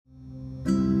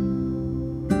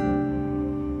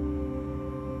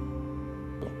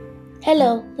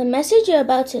Hello, the message you're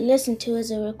about to listen to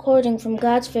is a recording from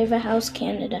God's Favorite House,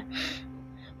 Canada.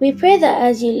 We pray that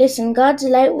as you listen, God's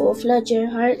light will flood your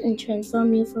heart and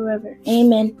transform you forever.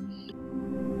 Amen.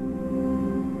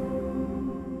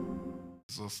 In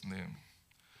Jesus' name.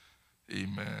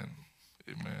 Amen.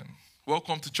 Amen.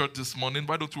 Welcome to church this morning.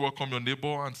 Why don't you welcome your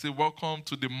neighbor and say, welcome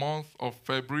to the month of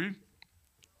February.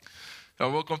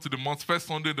 Welcome to the month, first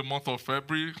Sunday in the month of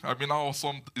February. How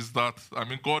awesome is that?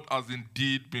 God has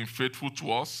indeed been faithful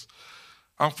to us.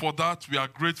 And for that, we are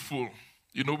grateful.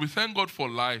 We thank God for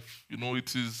life.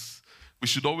 We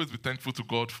should always be thankful to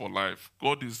God for life.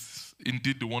 God is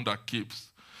indeed the one that keeps.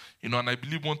 And I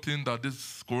believe one thing that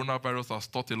this coronavirus has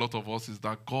taught a lot of us is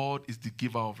that God is the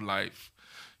giver of life.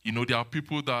 There are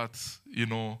people that,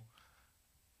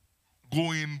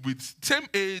 go in with same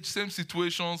age, same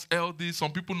situations, healthy,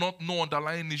 some people no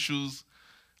underlying issues,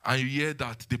 and you hear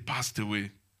that they passed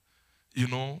away.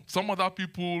 Some other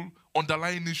people,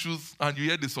 underlying issues, and you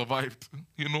hear they survived.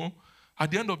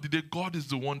 At the end of the day, God is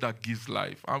the one that gives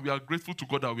life, and we are grateful to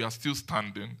God that we are still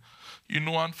standing.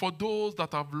 And for those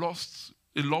that have lost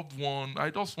a loved one, I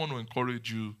just want to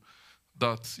encourage you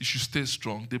that you should stay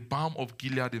strong. The balm of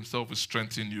Gilead himself will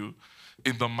strengthen you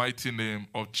in the mighty name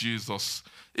of Jesus.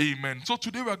 Amen. So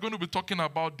today we are going to be talking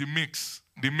about the mix.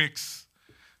 I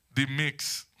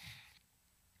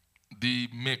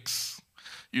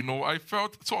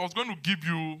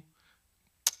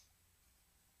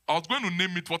was going to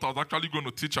name it what I was actually going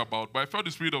to teach about, but I felt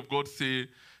the Spirit of God say,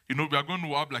 we are going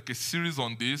to have like a series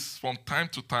on this from time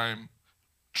to time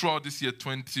throughout this year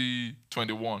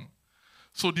 2021.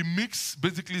 So the mix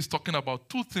basically is talking about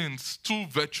two things, two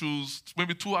virtues,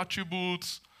 maybe two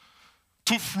attributes,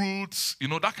 two fruits,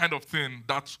 that kind of thing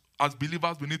that as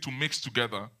believers we need to mix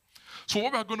together. So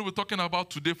what we are going to be talking about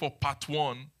today for part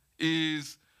one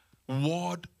is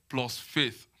word plus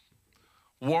faith.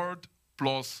 Word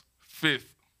plus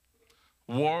faith.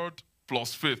 Word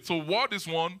plus faith. So word is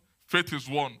one, faith is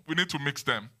one. We need to mix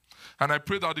them. And I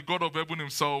pray that the God of heaven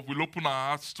himself will open our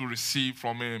hearts to receive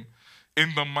from him in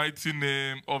the mighty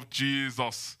name of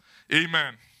Jesus.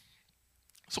 Amen.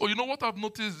 So what I've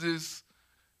noticed is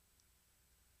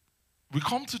we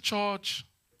come to church,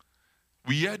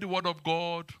 we hear the word of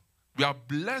God, we are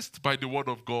blessed by the word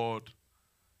of God.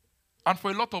 And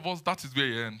for a lot of us, that is where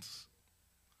it ends.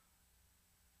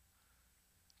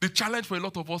 The challenge for a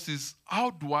lot of us is, how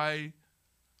do I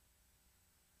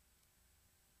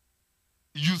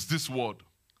use this word?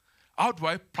 How do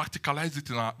I practicalize it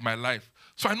in my life?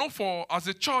 So I know as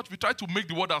a church, we try to make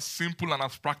the word as simple and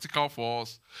as practical for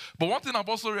us. But one thing I've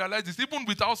also realized is even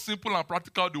with how simple and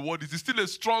practical the word is, it's still a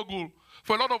struggle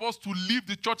for a lot of us to leave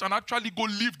the church and actually go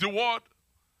live the word.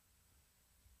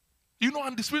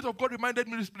 And the Spirit of God reminded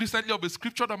me recently of a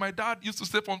scripture that my dad used to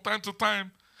say from time to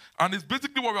time. And it's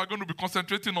basically what we are going to be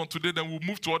concentrating on today, then we'll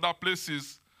move to other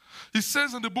places. He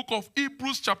says in the book of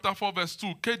Hebrews chapter 4 verse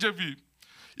 2, KJV,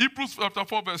 Hebrews chapter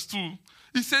 4 verse 2,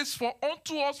 he says, for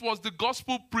unto us was the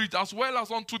gospel preached as well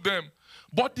as unto them.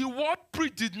 But the word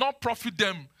preached did not profit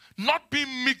them, not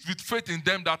being mixed with faith in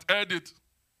them that heard it.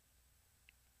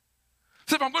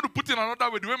 So if I'm going to put it another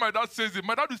way, the way my dad says it,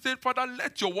 my dad will say, Father,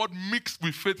 let your word mix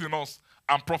with faith in us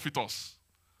and profit us.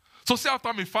 So say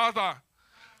after me, Father,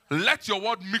 let your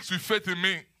word mix with faith in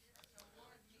me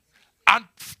and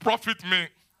profit me.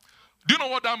 Do you know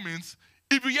what that means?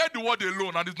 If you hear the word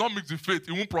alone and it's not mixed with faith,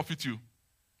 it won't profit you.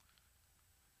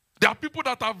 There are people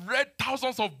that have read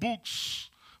thousands of books,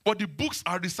 but the books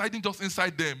are residing just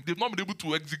inside them. They've not been able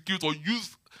to execute or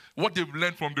use what they've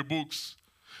learned from the books.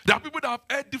 There are people that have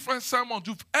heard different sermons.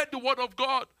 You've heard the word of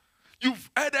God. You've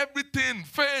heard everything,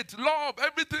 faith, love,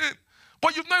 everything.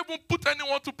 But you've not even put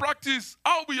anyone to practice.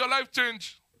 How will your life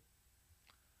change?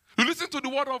 You listen to the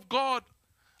word of God,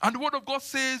 and the word of God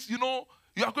says, you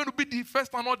are going to be the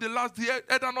first and not the last, the head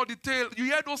and not the tail. You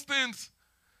hear those things.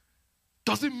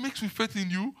 Does it mix with faith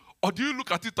in you? Or do you look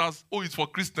at it as, it's for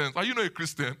Christians? Are you not a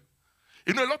Christian?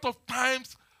 A lot of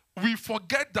times, we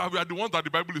forget that we are the ones that the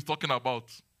Bible is talking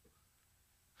about.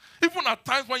 Even at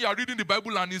times when you are reading the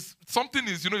Bible and it's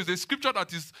a scripture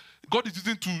that God is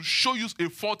using to show you a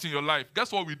fault in your life.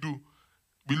 Guess what we do?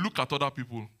 We look at other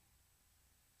people.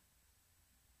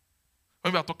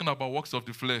 When we are talking about works of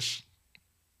the flesh,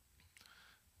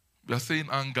 we are saying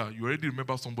anger. You already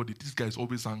remember somebody, this guy is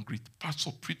always angry.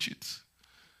 Pastor, preach it.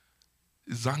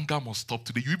 His anger must stop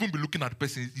today. You even be looking at the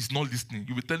person, he's not listening.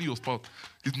 You will tell your spouse,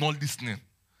 he's not listening.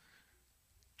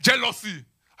 Jealousy.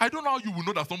 I don't know how you will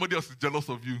know that somebody else is jealous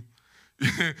of you.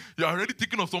 You're already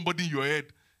thinking of somebody in your head.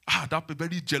 That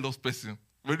very jealous person.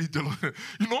 Very jealous.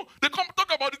 They come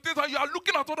talk about the things and you are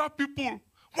looking at other people.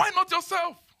 Why not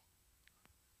yourself?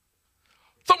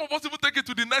 Some of us even take it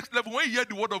to the next level. When you hear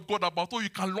the word of God about, oh, you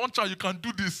can launch out, you can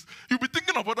do this, you'll be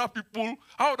thinking of other people,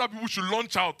 how other people should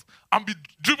launch out and be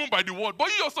driven by the word. But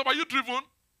you yourself, are you driven?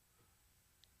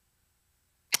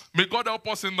 May God help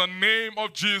us in the name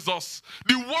of Jesus.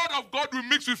 The word of God will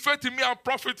mix with faith in me and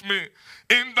profit me.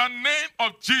 In the name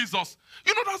of Jesus.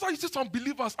 You know, that's why you see some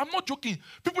believers. I'm not joking.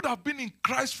 People that have been in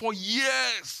Christ for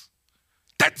years.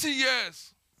 30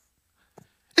 years.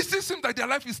 It still seems like their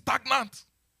life is stagnant.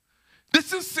 They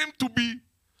still seem to be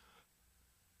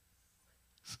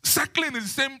circling in the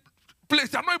same place.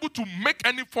 They are not able to make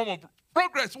any form of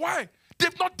progress. Why?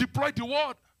 They've not deployed the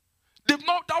word.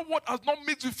 That word has not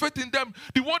mixed with faith in them.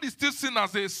 The word is still seen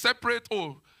as a separate,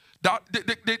 that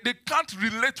they can't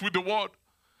relate with the word.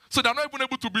 So they're not even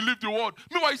able to believe the word.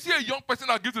 Meanwhile, you see a young person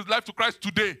that gives his life to Christ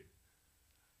today.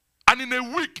 And in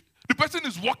a week, the person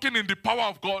is walking in the power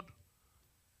of God.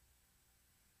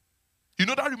 You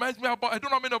know, that reminds me about, I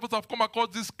don't know how many of us have come across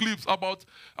these clips about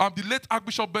the late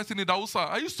Archbishop Benson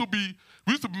Idahosa. We used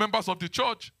to be members of the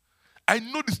church. I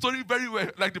know the story very well,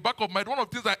 like the back of my head. One of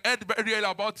the things I heard very early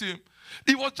about him,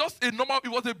 he was just he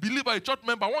was a believer, a church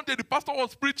member. One day the pastor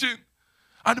was preaching,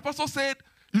 and the pastor said,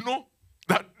 you know,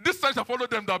 that this sign shall follow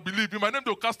them that believe. In my name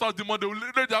they will cast out demons, they will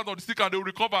lay their hands on the sick and they will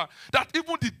recover. That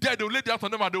even the dead, they will lay their hands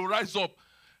on them and they will rise up.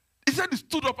 He said he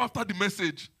stood up after the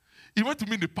message. He went to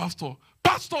meet the pastor.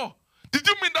 Pastor, did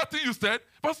you mean that thing you said?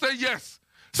 Pastor said, yes.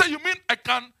 He said, you mean I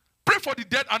can pray for the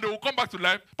dead and they will come back to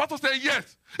life? Pastor said,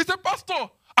 yes. He said, Pastor,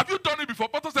 have you done it before?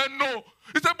 Pastor said, no.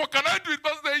 He said, but can I do it?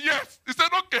 Pastor said, yes. He said,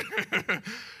 okay.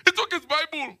 He took his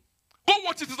Bible. Go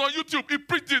watch it. It's on YouTube. He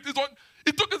preached it.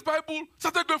 He took his Bible,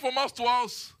 started going from house to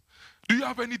house. Do you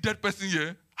have any dead person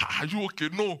here? Are you okay?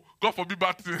 No. God forbid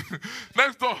bad thing.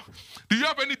 Next door. Do you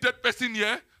have any dead person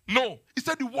here? No. He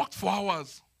said he walked for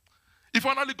hours. He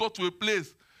finally got to a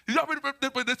place. Do you have any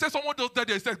dead person? They said someone just died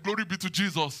there. He said, glory be to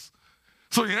Jesus.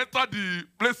 So he entered the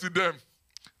place with them,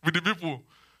 with the people.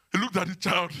 He looked at the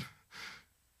child.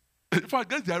 If I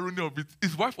guess the irony of it,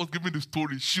 his wife was giving the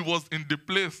story. She was in the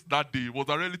place that day. It was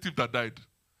a relative that died.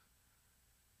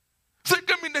 So he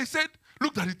came in there, he said,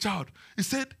 looked at the child. He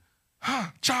said,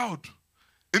 child,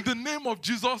 in the name of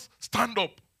Jesus, stand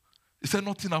up. He said,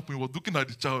 nothing happened. He was looking at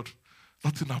the child.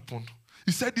 Nothing happened.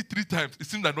 He said it 3 times. It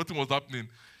seemed like nothing was happening.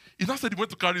 He now said he went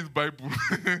to carry his Bible.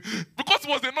 Because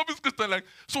he was a novice Christian.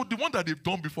 So the one that they've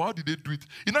done before, how did they do it?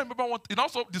 He now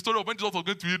saw the story of when Jesus was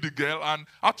going to heal the girl and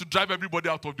had to drive everybody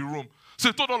out of the room. So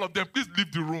he told all of them, please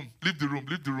leave the room, leave the room,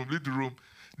 leave the room, leave the room.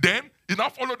 Then he now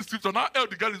followed the scripture. Now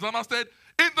held the girl in his hand and said,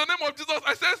 in the name of Jesus,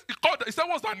 he said,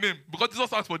 what's her name? Because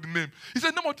Jesus asked for the name. He said,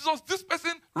 in the name of Jesus, this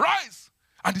person, rise.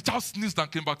 And the child sneezed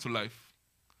and came back to life.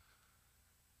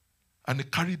 And they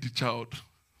carried the child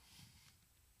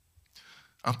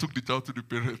and took the child to the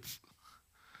parents.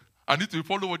 I need to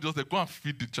follow what Jesus said. Go and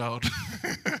feed the child.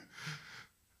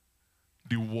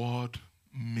 The word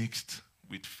mixed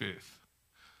with faith.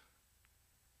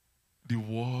 The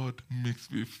word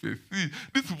mixed with faith. See,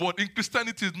 this word in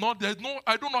Christianity is not,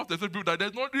 I don't know if there's people that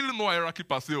there's not really no hierarchy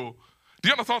per se. Do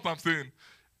you understand what I'm saying?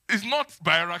 It's not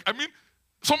by hierarchy. I mean,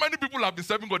 so many people have been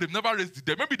serving God, they've never raised the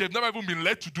dead. Maybe they've never even been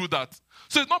led to do that.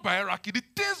 So it's not by hierarchy. The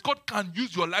things God can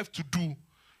use your life to do,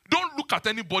 don't look at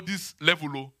anybody's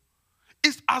level.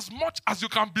 It's as much as you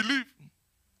can believe.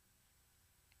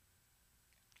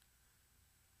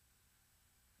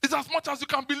 It's as much as you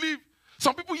can believe.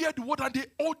 Some people hear the word and they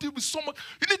hold it with so much.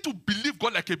 You need to believe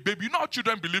God like a baby. You know how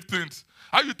children believe things.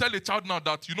 How you tell a child now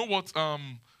that, you know what,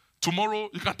 tomorrow,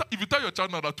 if you tell your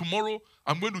child now that tomorrow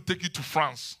I'm going to take you to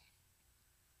France.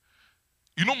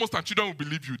 You know most of children will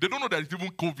believe you. They don't know that it's even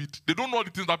COVID. They don't know all the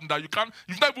things that happen that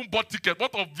you've not even bought tickets,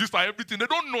 what of visa, everything. They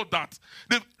don't know that.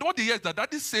 What they hear is that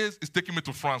Daddy says is taking me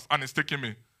to France and it's taking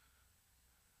me.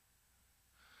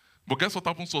 But guess what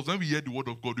happens to us? When we hear the word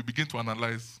of God, we begin to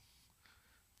analyze.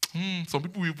 Some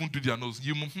people will even do their nose.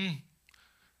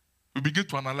 We begin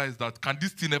to analyze that. Can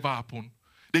this thing ever happen?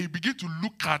 Then you begin to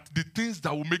look at the things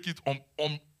that will make it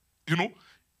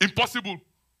impossible.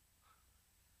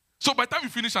 So by the time you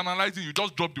finish analyzing, you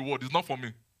just drop the word. It's not for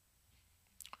me.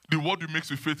 The word will mix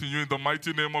with faith in you in the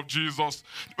mighty name of Jesus.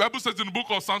 The Bible says in the book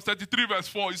of Psalm 33 verse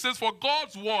 4, it says, for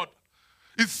God's word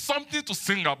is something to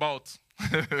sing about.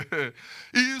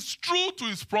 He is true to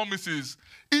his promises.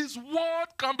 His word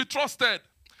can be trusted.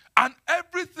 And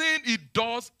everything he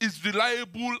does is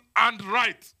reliable and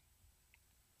right.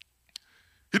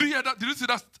 Did you hear that? Did you see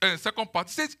that second part?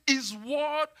 It says his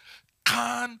word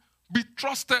can be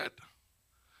trusted.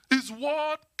 His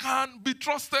word can be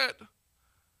trusted.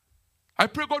 I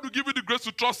pray God will give you the grace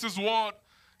to trust his word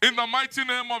in the mighty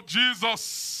name of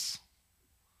Jesus.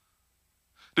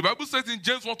 The The Bible says in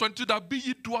James 1:22 that be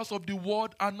ye doers of the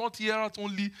word and not hearers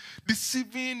only,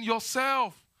 deceiving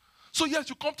yourself. So yes,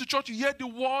 you come to church, you hear the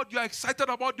word, you are excited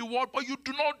about the word, but you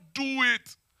do not do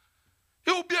it.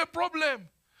 It will be a problem.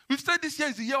 We've said this year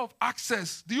is the year of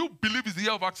access. Do you believe it's the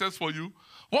year of access for you?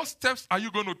 What steps are you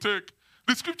going to take?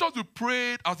 The scriptures we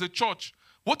prayed as a church,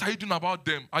 what are you doing about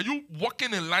them? Are you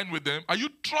walking in line with them? Are you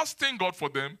trusting God for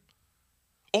them?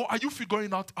 Or are you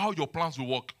figuring out how your plans will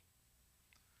work?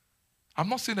 I'm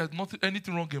not saying there's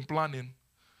anything wrong in planning.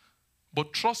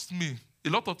 But trust me, a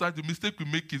lot of times the mistake we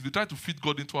make is we try to fit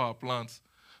God into our plans.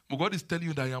 But God is telling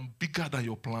you that I am bigger than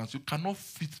your plans. You cannot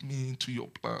fit me into your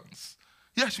plans.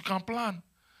 Yes, you can plan.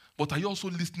 But are you also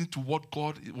listening to what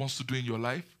God wants to do in your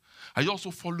life? Are you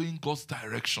also following God's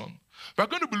direction? We're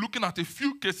going to be looking at a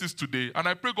few cases today, and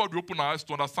I pray God will open our eyes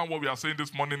to understand what we are saying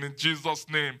this morning in Jesus'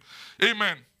 name.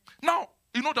 Amen. Now,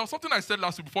 there was something I said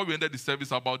last week before we ended the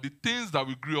service about the things that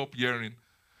we grew up hearing.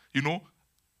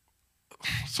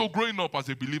 So growing up as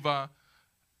a believer,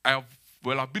 I've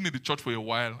been in the church for a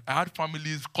while. I had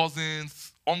families,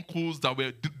 cousins, uncles that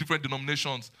were different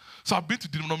denominations. So I've been to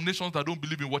denominations that don't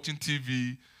believe in watching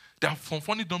TV. There are some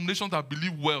funny denominations that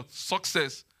believe wealth,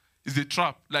 success is a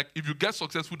trap. Like if you get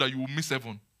successful, that you will miss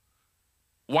heaven.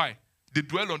 Why? They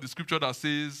dwell on the scripture that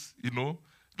says,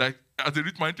 like as they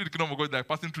reach into the kingdom of God, they're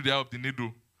passing through the eye of the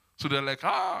needle. So they're like,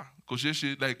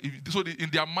 kosheshe. In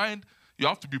their mind, you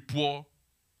have to be poor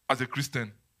as a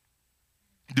Christian.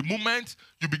 The moment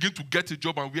you begin to get a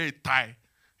job and wear a tie,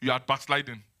 you are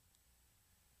backsliding.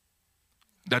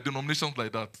 There are denominations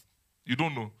like that. You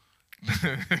don't know.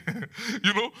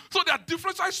 So there are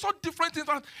different. I saw different things.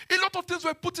 And a lot of things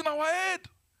were put in our head.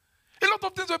 A lot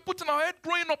of things were put in our head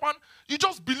growing up, and you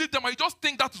just believe them and you just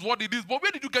think that is what it is. But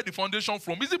where did you get the foundation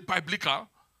from? Is it biblical?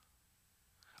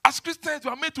 As Christians,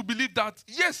 we are made to believe that,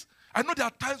 yes, I know there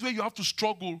are times where you have to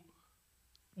struggle.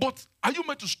 But are you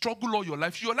meant to struggle all your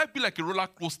life? Should your life be like a roller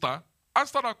coaster?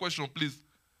 Answer that question, please.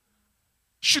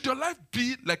 Should your life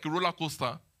be like a roller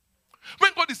coaster?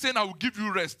 When God is saying, I will give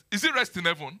you rest, is it rest in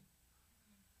heaven?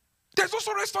 There's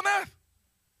also rest on earth.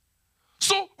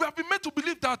 So we have been made to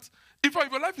believe that if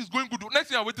your life is going good, the next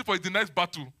thing you're waiting for is the next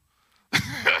battle.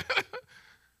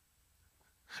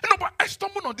 But I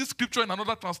stumbled on this scripture in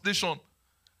another translation.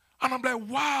 And I'm like,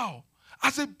 wow.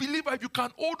 As a believer, if you can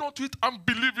hold on to it and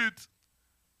believe it,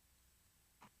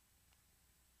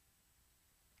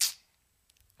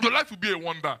 your life will be a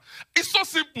wonder. It's so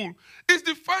simple. It's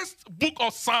the first book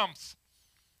of Psalms.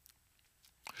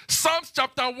 Psalms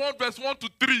chapter 1, verse 1 to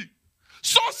 3.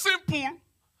 So simple,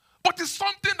 but it's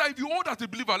something that if you hold as a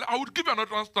believer, I would give you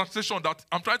another translation that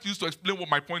I'm trying to use to explain what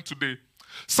my point today.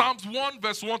 Psalms 1,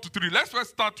 verse 1 to 3. Let's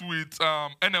first start with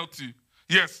NLT.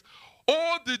 Yes.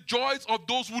 All the joys of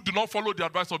those who do not follow the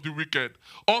advice of the wicked,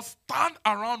 or stand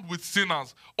around with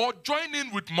sinners, or join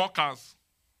in with mockers.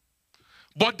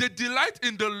 But they delight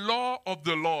in the law of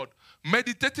the Lord,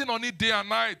 meditating on it day and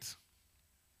night.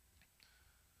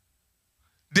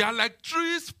 They are like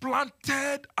trees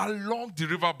planted along the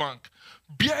riverbank,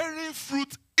 bearing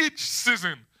fruit each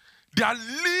season. Their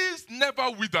leaves never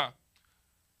wither.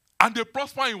 And they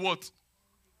prosper in what?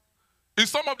 In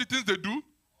some of the things they do.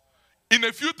 In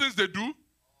a few things they do.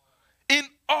 In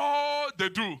all they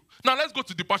do. Now let's go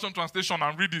to the Passion Translation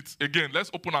and read it again.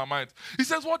 Let's open our minds. It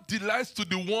says, what delights to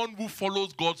the one who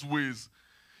follows God's ways.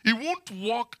 He won't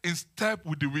walk in step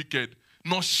with the wicked,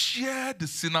 nor share the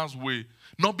sinner's way,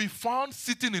 nor be found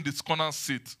sitting in the scorner's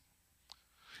seat.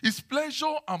 His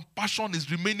pleasure and passion is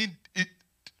remaining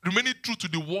true to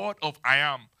the word of I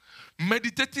am,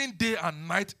 meditating day and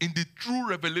night in the true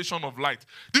revelation of light.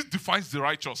 This defines the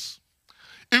righteous.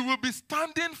 It will be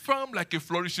standing firm like a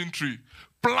flourishing tree,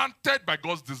 planted by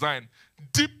God's design,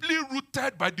 deeply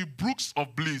rooted by the brooks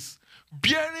of bliss,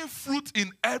 bearing fruit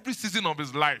in every season of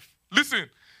his life. Listen,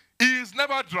 he is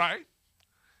never dry,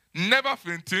 never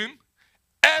fainting,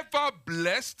 ever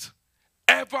blessed,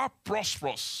 ever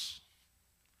prosperous.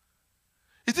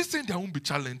 Is this saying there won't be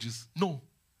challenges? No,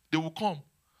 they will come,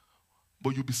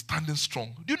 but you'll be standing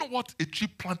strong. Do you know what a tree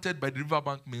planted by the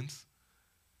riverbank means?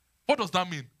 What does that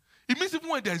mean? It means even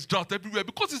when there is drought everywhere,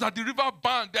 because it's at the river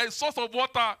bank, there is source of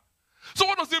water. So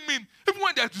what does it mean? Even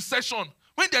when there is recession,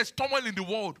 when there is turmoil in the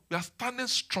world, we are standing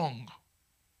strong.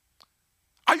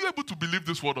 Are you able to believe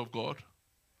this word of God?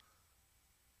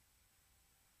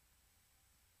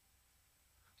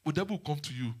 The devil will come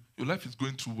to you. Your life is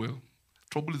going too well.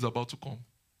 Trouble is about to come.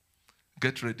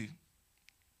 Get ready.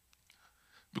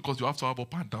 Because you have to have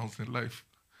up and downs in life.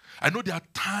 I know there are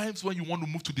times when you want to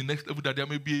move to the next level that there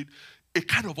may be a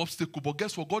kind of obstacle, but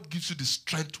guess what? God gives you the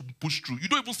strength to push through. You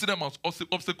don't even see them as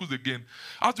obstacles again.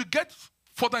 As we get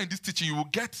further in this teaching, you will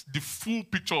get the full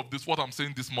picture of this, what I'm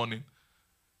saying this morning.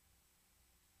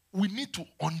 We need to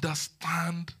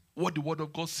understand what the Word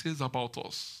of God says about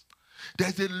us.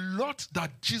 There's a lot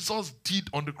that Jesus did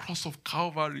on the cross of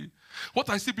Calvary. What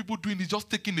I see people doing is just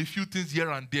taking a few things here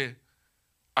and there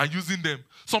and using them.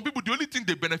 Some people, the only thing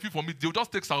they benefit from it, they'll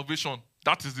just take salvation.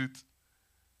 That is it.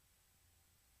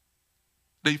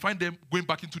 Then you find them going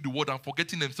back into the world and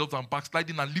forgetting themselves and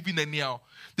backsliding and living anyhow.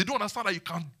 They don't understand that you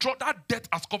can draw, that debt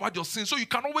has covered your sin, so you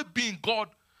can always be in God.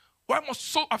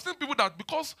 I've seen people that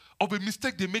because of a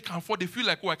mistake they make and fall, they feel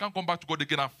like, oh, I can't come back to God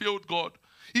again. I failed God.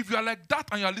 If you are like that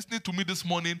and you are listening to me this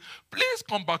morning, please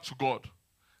come back to God.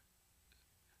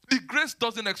 The grace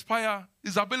doesn't expire.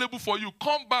 It's available for you.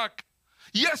 Come back.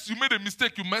 Yes, you made a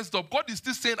mistake. You messed up. God is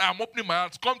still saying, I am opening my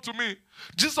heart. Come to me.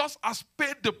 Jesus has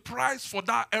paid the price for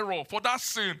that error, for that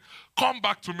sin. Come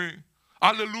back to me.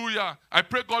 Hallelujah. I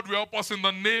pray God will help us in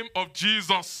the name of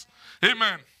Jesus.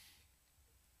 Amen.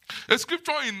 A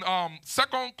scripture in 2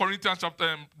 Corinthians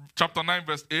chapter 9,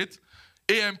 verse 8,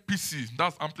 AMPC,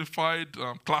 that's Amplified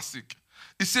Classic.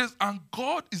 It says, and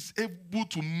God is able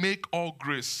to make all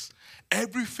grace,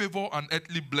 every favor and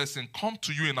earthly blessing come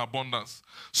to you in abundance,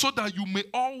 so that you may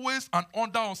always and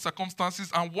under all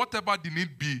circumstances and whatever the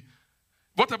need,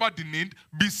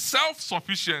 be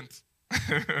self-sufficient,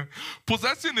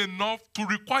 possessing enough to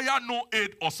require no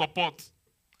aid or support.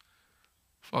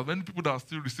 For many people that are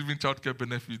still receiving childcare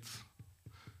benefits,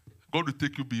 God will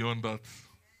take you beyond that.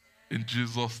 In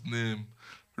Jesus' name.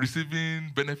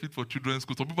 Receiving benefit for children's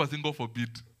school. Some people are saying, God forbid.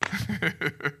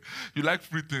 You like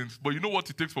free things, but you know what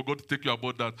it takes for God to take you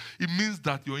about that? It means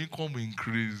that your income will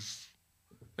increase.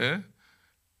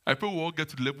 I pray we all get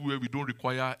to the level where we don't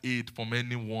require aid from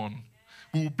anyone.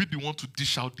 We will be the one to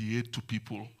dish out the aid to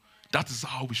people. That is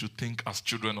how we should think as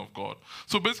children of God.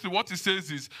 So basically what he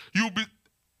says is,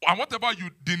 and whatever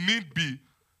the need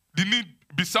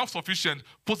be self-sufficient,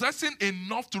 possessing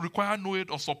enough to require no aid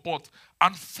or support,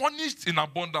 and furnished in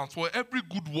abundance for every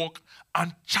good work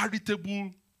and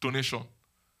charitable donation.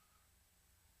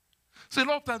 So a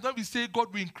lot of times when we say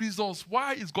God will increase us,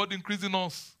 why is God increasing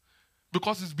us?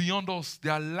 Because it's beyond us.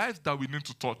 There are lives that we need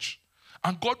to touch.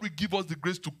 And God will give us the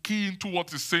grace to key into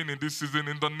what He's saying in this season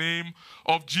in the name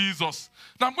of Jesus.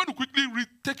 Now I'm going to quickly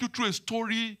take you through a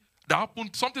story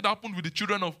something that happened with the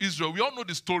children of Israel. We all know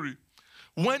the story.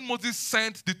 When Moses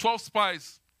sent the 12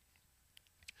 spies,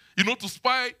 to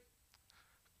spy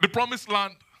the promised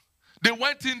land, they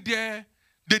went in there,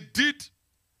 they did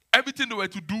everything they were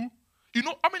to do.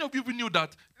 How many of you even knew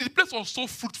that the place was so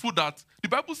fruitful that the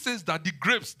Bible says that the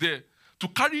grapes there, to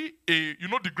carry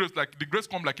the grapes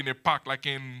come like in a pack, like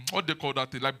in, what they call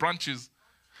that, like branches,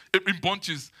 in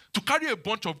bunches. To carry a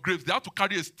bunch of grapes, they have to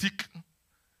carry a stick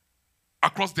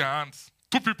across their hands.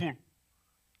 2 people.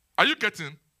 Are you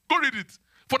getting? Go read it.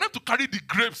 For them to carry the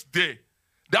grapes there,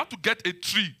 they have to get a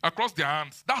tree across their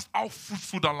hands. That's how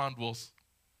fruitful that land was.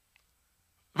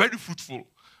 Very fruitful.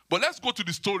 But let's go to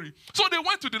the story. So they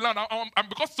went to the land, and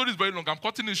because the story is very long, I'm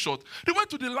cutting it short. They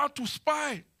went to the land to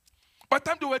spy. By the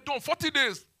time they were done, 40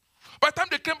 days. By the time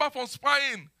they came back from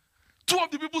spying, 2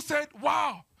 of the people said,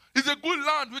 wow, it's a good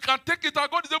land. We can take it, and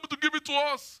God is able to give it to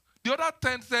us. The other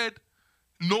 10 said,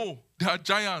 no, they are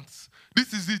giants.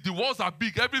 This is it. The walls are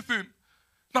big, everything.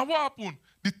 Now what happened?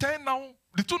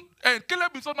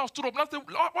 Caleb himself now stood up and said,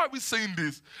 why are we saying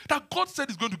this? That God said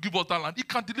He's going to give us that land. He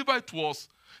can deliver it to us.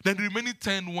 Then the remaining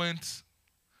 10 went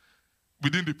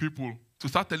within the people to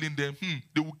start telling them,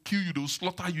 they will kill you, they will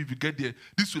slaughter you if you get there.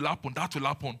 This will happen, that will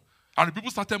happen. And the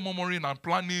people started murmuring and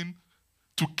planning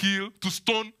to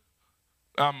stone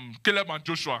Caleb and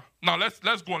Joshua. Now let's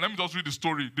go on. Let me just read the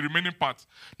story, the remaining part.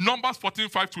 Numbers 14,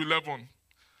 5-11.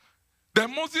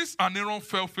 Then Moses and Aaron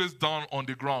fell face down on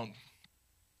the ground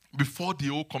before the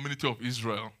whole community of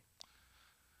Israel.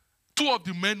 2 of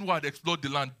the men who had explored the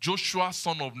land, Joshua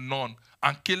son of Nun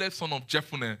and Caleb son of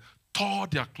Jephunneh, tore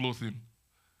their clothing.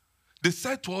 They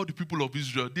said to all the people of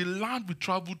Israel, the land we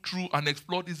traveled through and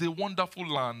explored is a wonderful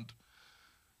land.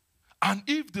 And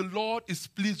if the Lord is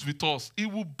pleased with us, He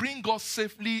will bring us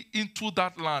safely into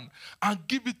that land and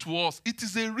give it to us. It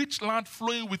is a rich land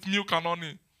flowing with milk and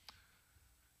honey.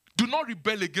 Do not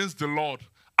rebel against the Lord,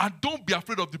 and don't be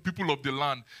afraid of the people of the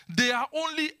land. They are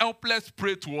only helpless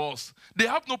prey to us. They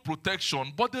have no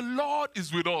protection, but the Lord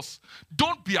is with us.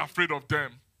 Don't be afraid of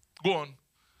them. Go on.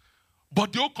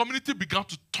 But the whole community began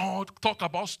to talk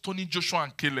about stoning Joshua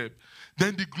and Caleb.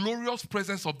 Then the glorious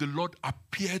presence of the Lord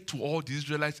appeared to all the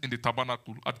Israelites in the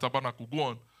tabernacle. At the tabernacle. Go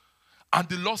on. And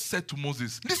the Lord said to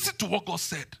Moses, listen to what God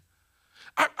said.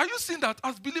 Are you seeing that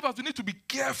as believers we need to be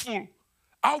careful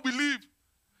how we live?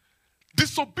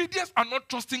 Disobedience and not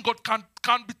trusting God can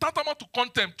be tantamount to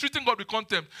contempt, treating God with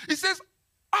contempt. He says,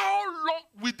 how long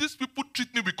will these people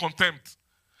treat me with contempt?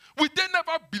 Will they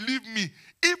never believe me,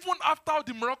 even after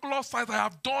the miraculous signs I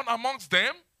have done amongst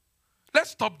them?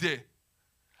 Let's stop there.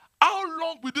 How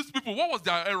long will these people, what was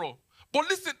their error? But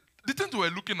listen, the things they were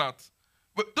looking at,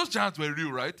 those giants were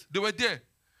real, right? They were there.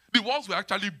 The walls were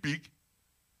actually big.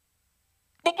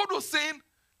 But God was saying,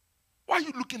 why are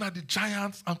you looking at the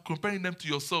giants and comparing them to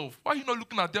yourself? Why are you not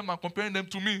looking at them and comparing them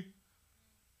to me?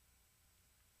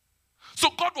 So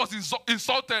God was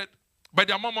insulted by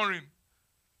their murmuring.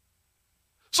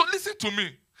 So listen to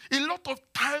me. A lot of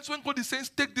times when God is saying,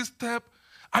 take this step,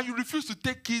 and you refuse to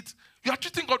take it, you are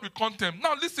treating God with contempt.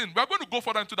 Now listen, we are going to go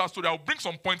further into that story. I'll bring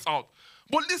some points out.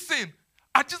 But listen,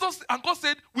 and God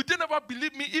said, will they never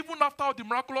believe me even after all the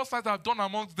miraculous signs I've done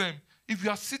amongst them? If you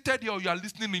are seated here or you are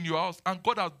listening in your house and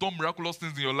God has done miraculous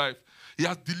things in your life, He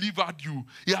has delivered you,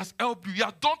 He has helped you, He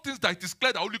has done things that it is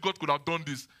clear that only God could have done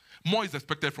this, more is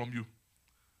expected from you.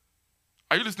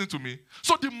 Are you listening to me?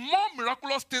 So the more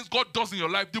miraculous things God does in your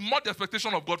life, the more the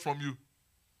expectation of God from you.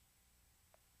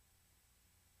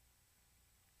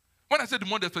 When I say the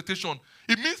more the expectation,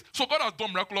 it means, so God has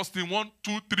done miraculous things 1,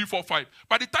 2, 3, 4, 5.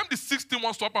 By the time the 6th thing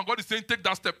wants to happen, God is saying, take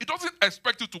that step. It doesn't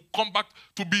expect you to come back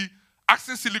to be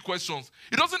asking silly questions.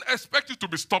 It doesn't expect you to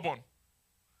be stubborn.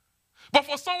 But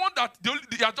for someone that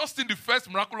they are just seeing the first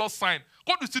miraculous sign,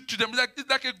 God will still treat them it's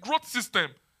like a growth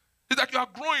system. It's like you are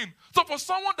growing. So for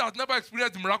someone that has never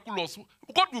experienced the miraculous,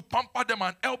 God will pamper them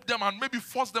and help them and maybe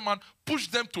force them and push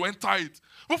them to enter it.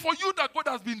 But for you that God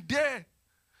has been there,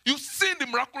 you've seen the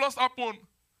miraculous happen.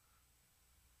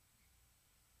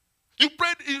 You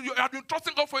prayed, you have been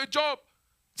trusting God for a job.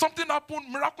 Something happened,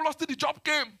 miraculously the job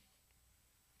came.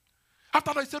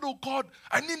 After that, I said, oh God,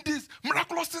 I need this.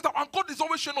 Miraculous things. And God is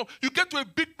always showing up. You get to a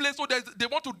big place, so they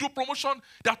want to do promotion.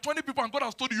 There are 20 people, and God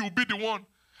has told you you'll be the one.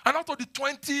 And after the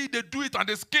 20, they do it and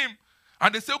they scheme.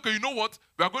 And they say, okay, you know what?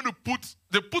 We are going to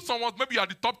they put someone, maybe you are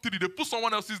the top 3, they put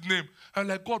someone else's name. And I'm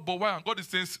like, God, but why? And God is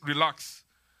saying, relax.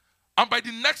 And by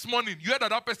the next morning, you heard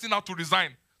that person had to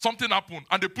resign. Something happened,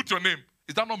 and they put your name.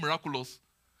 Is that not miraculous?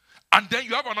 And then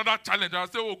you have another challenge, and I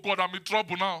say, oh God, I'm in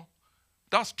trouble now.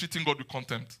 That's treating God with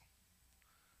contempt.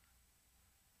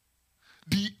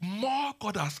 The more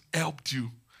God has helped you,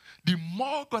 the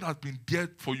more God has been there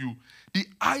for you, the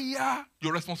higher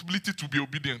your responsibility to be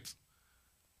obedient.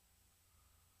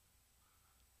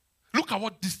 Look at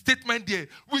what the statement there.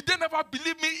 Will they never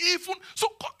believe me even? So,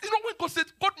 God, when God said,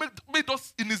 God made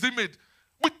us in His image,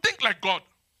 we think like God.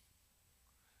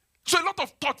 So a lot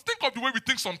of thoughts, think of the way we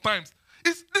think sometimes.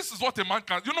 This is what a man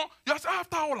can, you say,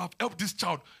 after all I've helped this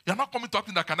child, you're not coming to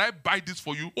asking that, can I buy this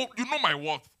for you? Oh, you know my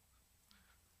worth.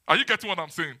 Are you getting what I'm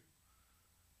saying?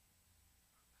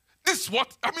 This is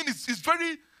what, it's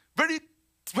very, very,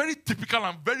 very typical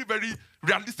and very, very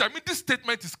realistic. This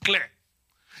statement is clear.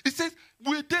 It says,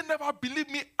 will they never believe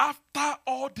me after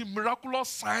all the miraculous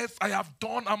signs I have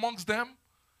done amongst them?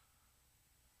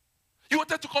 You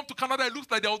wanted to come to Canada, it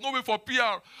looks like there was no way for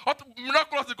PR.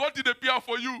 Miraculously, God did a PR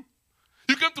for you.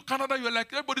 You came to Canada, you're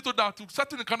like, everybody told that to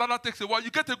settle in Canada takes a while. You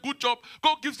get a good job,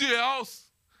 God gives you a house.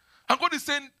 And God is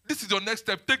saying, this is your next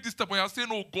step. Take this step. And you're saying,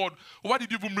 oh God, why did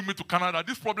you even bring me to Canada?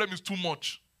 This problem is too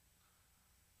much.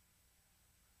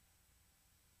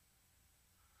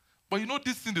 But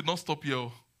this thing did not stop here.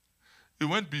 It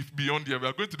went beyond here. We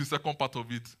are going to the second part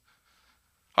of it.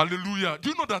 Hallelujah. Do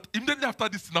you know that immediately after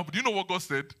this thing happened, do you know what God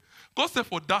said? God said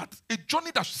for that, a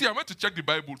journey that, I went to check the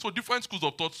Bible. So different schools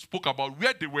of thought spoke about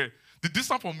where they were. The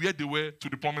distance from where they were to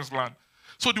the promised land.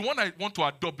 So the one I want to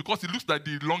adopt, because it looks like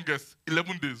the longest,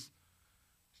 11 days.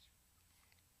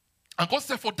 And God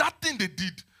said, for that thing they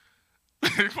did,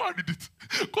 go and read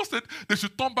it. God said they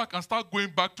should turn back and start going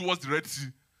back towards the Red Sea.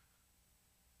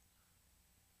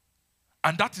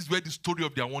 And that is where the story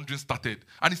of their wandering started.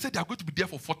 And He said they are going to be there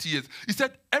for 40 years. He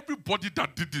said everybody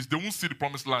that did this, they won't see the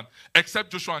promised land,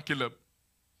 except Joshua and Caleb.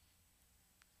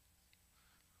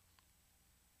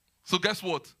 So guess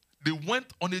what? They went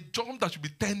on a journey that should be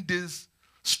 10 days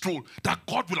stroll, that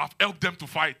God will have helped them to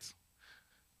fight.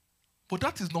 But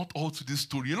that is not all to this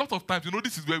story. A lot of times,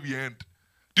 this is where we end.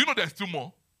 Do you know there's still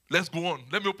more? Let's go on.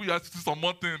 Let me open your eyes to see some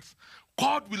more things.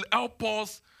 God will help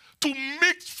us to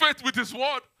mix faith with His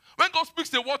word. When God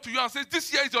speaks a word to you and says,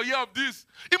 this year is your year of this,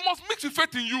 it must mix with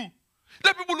faith in you.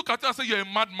 Let people look at you and say, you're a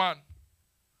madman.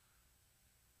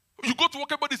 You go to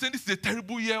work, everybody saying, this is a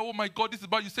terrible year. Oh my God, this is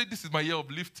bad. You say, this is my year of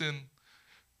lifting.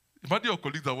 Imagine your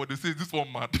colleagues are what they say, this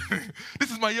one mad.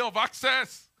 This is my year of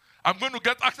access. I'm going to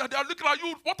get access. They are looking at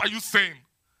you. What are you saying?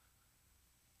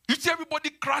 You see everybody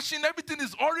crashing. Everything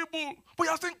is horrible. But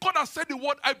you're saying, God has said the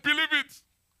word. I believe it.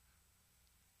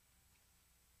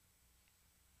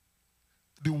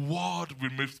 the word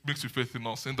will mix with faith in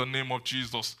us in the name of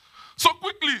Jesus. So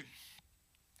quickly,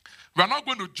 we are now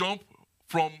going to jump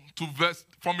from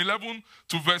 11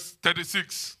 to verse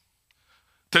 36.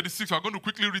 36, we are going to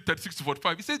quickly read 36 to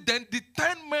 45. He says, then the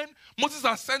 10 men Moses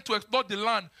has sent to explore the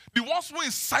land, the ones who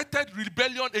incited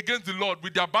rebellion against the Lord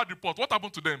with their bad report, what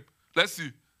happened to them? Let's see.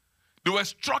 They were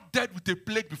struck dead with a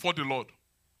plague before the Lord.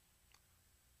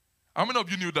 How many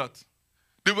of you knew that?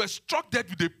 They were struck dead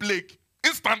with a plague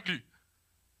instantly.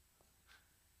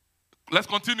 Let's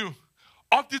continue.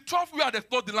 Of the 12 who had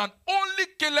explored the land, only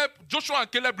Joshua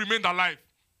and Caleb remained alive.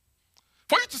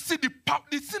 For you to see the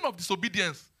sin of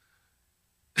disobedience.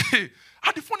 And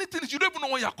the funny thing is, you don't even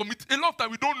know when you are committing. A lot of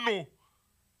time we don't know.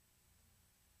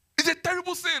 It's a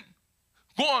terrible sin.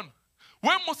 Go on.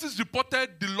 When Moses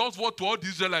reported the Lord's word to all the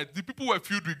Israelites, the people were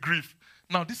filled with grief.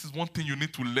 Now, this is one thing you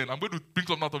need to learn. I'm going to bring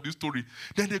something out of this story.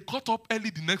 Then they got up early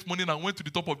the next morning and went to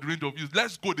the top of the range of hills.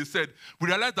 Let's go, they said. We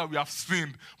realized that we have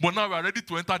sinned, but now we are ready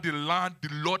to enter the land the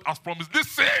Lord has promised.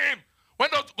 Listen! When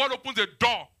God opens a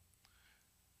door,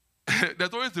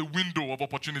 there's always a window of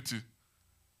opportunity.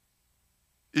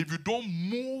 If you don't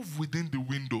move within the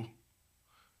window,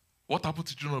 what happened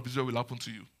to the children of Israel will happen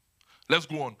to you. Let's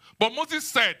go on. But Moses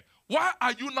said, why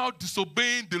are you now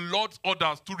disobeying the Lord's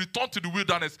orders to return to the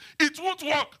wilderness? It won't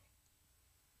work.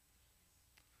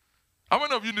 How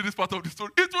many of you need this part of the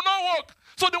story? It will not work.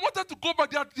 So they wanted to go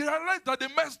back. They realized that they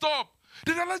messed up.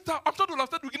 They realized that, I'm sure they will have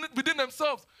said within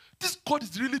themselves, this God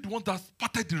is really the one that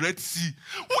parted the Red Sea.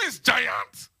 Who is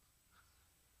giant?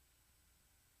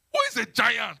 Who is a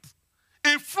giant?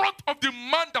 In front of the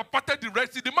man that parted the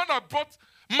Red Sea, the man that brought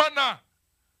manna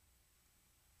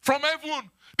from heaven,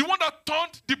 the one that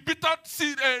turned the bitter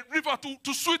sea, river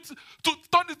to sweet, to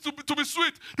turn it to be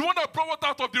sweet, the one that brought water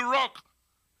out of the rock.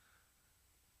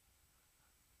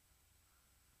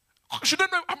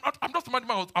 Shouldn't I'm just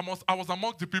imagining I was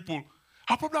among the people.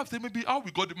 I'll probably have to say maybe how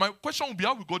we got it. My question would be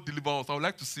how we got deliver us. I would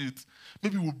like to see it.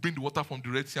 Maybe we'll bring the water from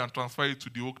the Red Sea and transfer it to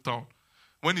the Oak Town.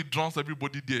 When it drowns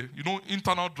everybody there,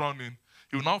 internal drowning,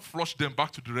 he will now flush them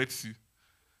back to the Red Sea.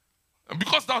 And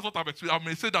because that's what I've experienced, I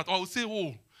may say that, or I will say,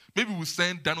 maybe we'll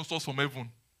send dinosaurs from heaven.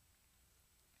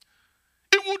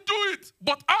 It would do it,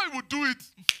 but I would do it.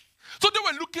 So they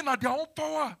were looking at their own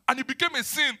power, and it became a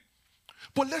sin.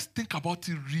 But let's think about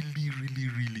it really, really,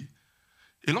 really.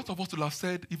 A lot of us will have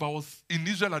said, if I was in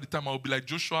Israel at the time, I would be like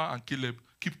Joshua and Caleb,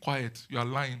 keep quiet, you are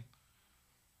lying.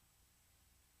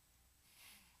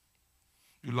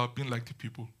 You'll have been like the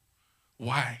people.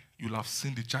 Why? You'll have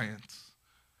seen the giants.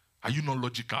 Are you not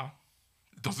logical?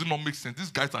 Does it not make sense?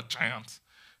 These guys are giants.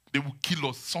 They will kill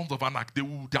us, sons of Anak. They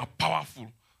are powerful.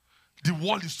 The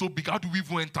wall is so big. How do we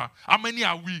even enter? How many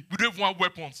are we? We don't even have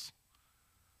weapons.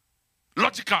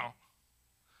 Logical.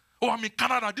 Oh, I'm in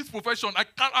Canada. This profession, I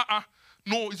can't.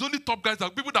 No, it's only top guys,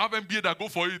 people that have MBA that go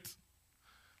for it.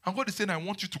 And God is saying, I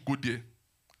want you to go there.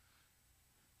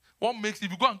 If you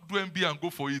go and do MBA and go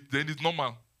for it, then it's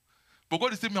normal. But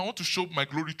God is saying, I want to show my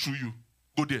glory through you.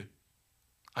 Go there.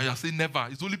 And you're saying, never.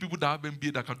 It's only people that have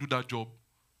MBA that can do that job.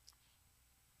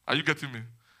 Are you getting me?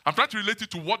 I'm trying to relate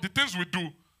it to what the things we do.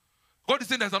 God is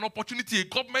saying there's an opportunity, a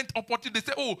government opportunity.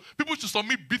 They say, people should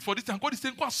submit bid for this. And God is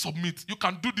saying, go and submit. You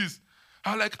can do this.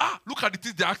 I'm like, look at the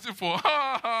things they're asking for.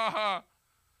 I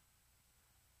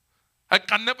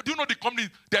can never. Do you know the company?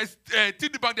 There's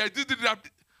TD Bank. There's this.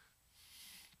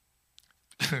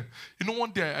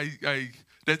 One day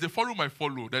there's a forum I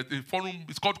follow. There's a forum.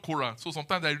 It's called Quora. So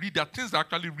sometimes I read. There are things I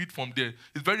actually read from there.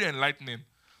 It's very enlightening.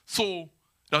 So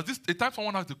there's a time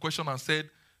someone asked the question and said,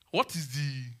 "What is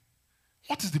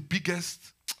the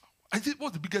biggest?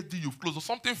 What's the biggest deal you've closed or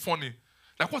something funny?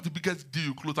 Like what's the biggest deal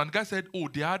you closed?" And the guy said,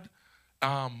 they had.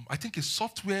 I think a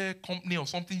software company or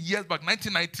something years back,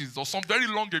 1990s or some very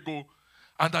long ago,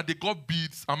 and that they got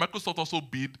bids, and Microsoft also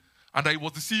bid, and that he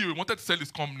was the CEO, he wanted to sell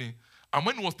his company. And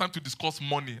when it was time to discuss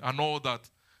money and all that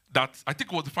I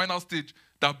think it was the final stage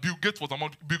that Bill Gates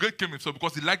came himself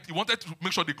because he wanted to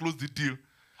make sure they closed the deal.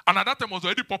 And at that time it was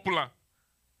already popular.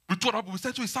 We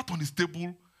said, so he sat on his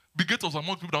table. Bill Gates was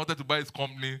among people that wanted to buy his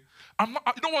company. You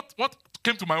know what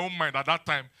came to my own mind at that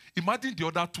time? Imagine the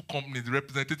other two companies, the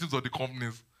representatives of the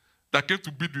companies that came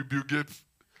to bid with Bill Gates.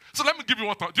 So let me give you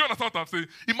do you understand what I'm saying?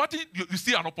 Imagine you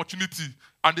see an opportunity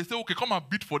and they say, okay, come and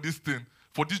bid for this thing,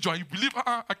 for this job. You believe,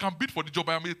 I can bid for the job.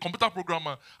 I am a computer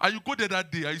programmer. And you go there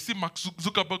that day and you see Mark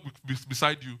Zuckerberg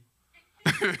beside you.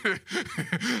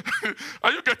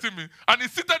 Are you getting me? And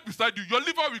he's seated beside you. Your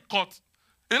liver will cut.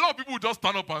 A lot of people will just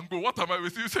stand up and go, what am I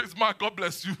with you? He says, Mark, God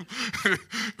bless you. Do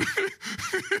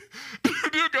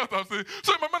you get what I'm saying?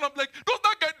 So in my mind, I'm like, those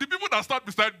that guy, the people that stand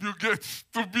beside Bill Gates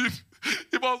to bid,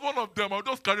 if I was one of them, I would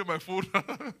just carry my phone.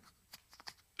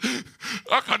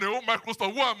 How can they own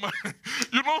Microsoft? Who am I?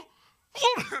 You know?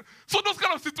 So those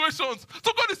kind of situations.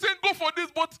 So God is saying, go for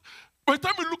this, but by the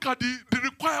time you look at the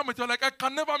requirement, you're like, I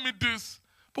can never meet this.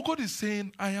 But God is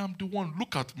saying, I am the one.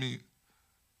 Look at me.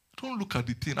 Don't look at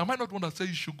the thing. Am I not the one that said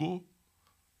you should go?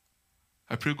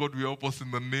 I pray God will help us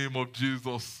in the name of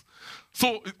Jesus.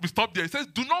 So we stop there. It says,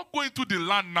 do not go into the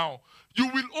land now. You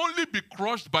will only be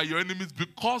crushed by your enemies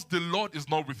because the Lord is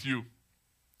not with you.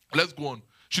 Let's go on.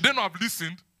 Should they not have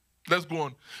listened? Let's go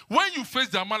on. When you face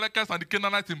the Amalekites and the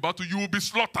Canaanites in battle, you will be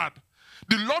slaughtered.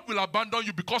 The Lord will abandon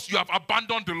you because you have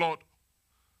abandoned the Lord.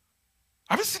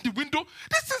 Have you seen the window?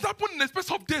 These things happen in the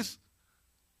space of days.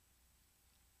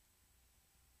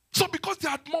 So because they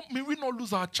had more, may we not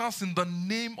lose our chance in the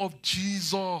name of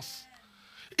Jesus.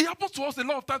 It happens to us a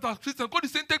lot of times as Christians. God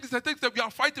is saying, take this, take this. We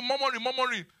are fighting,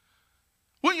 murmuring.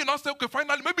 When you now say, okay,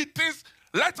 finally, maybe things,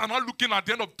 lights are not looking at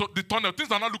the end of the tunnel.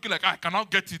 Things are not looking like, I cannot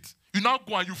get it. You now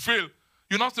go and you fail.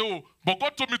 You now say, oh, but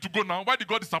God told me to go now. Why did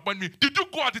God disappoint me? Did you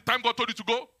go at the time God told you to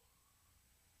go?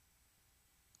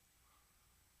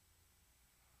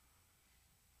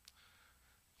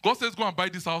 God says, go and buy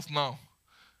this house now.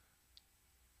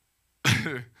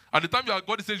 At the time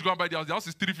God is saying, go and buy the house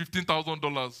is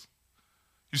 $15,000.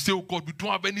 You say, oh God, we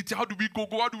don't have anything. How do we go?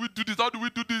 How do we do this? How do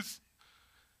we do this?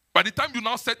 By the time you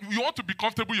now said, you want to be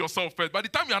comfortable yourself first. By the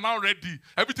time you are now ready,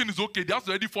 everything is okay. The house is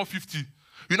already $450.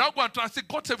 You now go and try and say,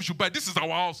 God said we should buy. This is our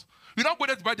house. You now go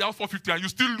there to buy the house $450 and you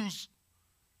still lose.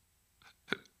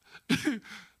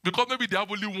 Because maybe they have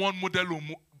only one model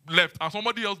left and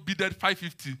somebody else bid at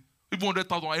 $550, even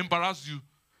 $100,000, embarrass you.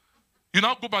 You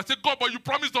now go back and say, God, but you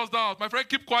promised us that house. My friend,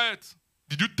 keep quiet.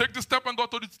 Did you take the step and God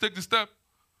told you to take the step?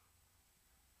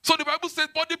 So the Bible says,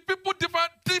 but the people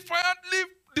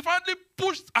defiantly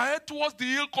pushed ahead towards the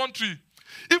hill country.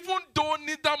 Even though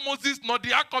neither Moses nor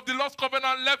the Ark of the Lord's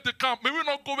Covenant left the camp. May we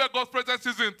not go where God's presence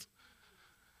isn't.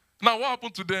 Now, what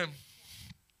happened to them?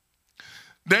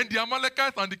 Then the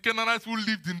Amalekites and the Canaanites who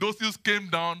lived in those hills came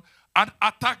down and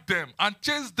attacked them and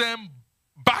chased them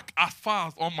back as far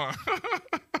as Omar.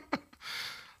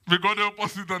 May God help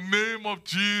us in the name of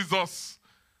Jesus.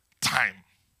 Time.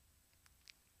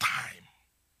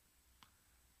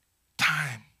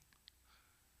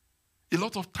 A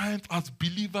lot of times as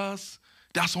believers,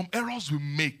 there are some errors we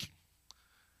make.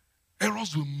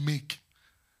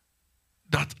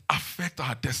 That affect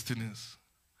our destinies.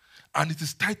 And it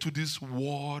is tied to this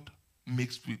word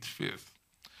mixed with faith.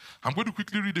 I'm going to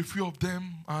quickly read a few of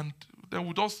them and then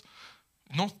we'll just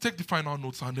take the final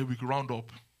notes and then we can round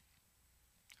up.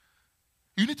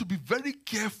 You need to be very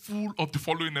careful of the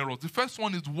following errors. The first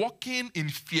one is walking in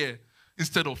fear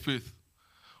instead of faith.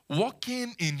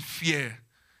 Walking in fear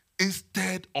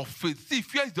instead of faith. See,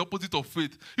 fear is the opposite of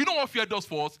faith. You know what fear does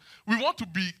for us? We want to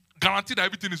be guaranteed that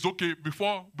everything is okay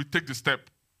before we take the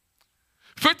step.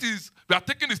 Faith is, we are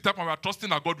taking the step and we are trusting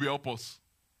that God will help us.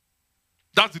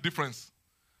 That's the difference.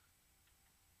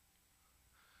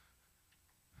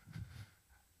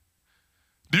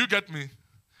 Do you get me?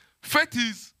 Faith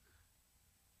is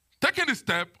taking the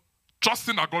step,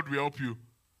 trusting that God will help you.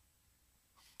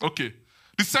 Okay.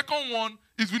 The second one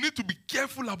is we need to be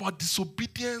careful about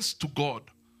disobedience to God.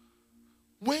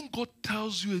 When God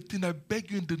tells you a thing, I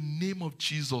beg you in the name of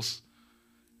Jesus,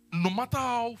 no matter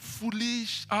how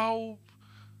foolish, how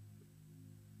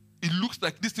it looks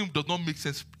like this thing does not make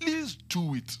sense, please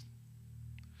do it.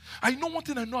 I know one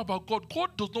thing I know about God.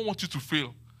 God does not want you to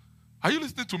fail. Are you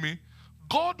listening to me?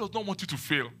 God does not want you to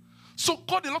fail. So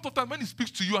God, a lot of times when He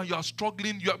speaks to you and you are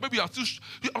struggling, maybe you are still,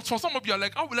 for some of you are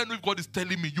like, how will I know if God is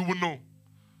telling me? You will know.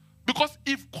 Because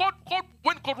if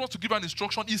when God wants to give an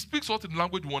instruction, He speaks out in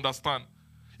language you understand.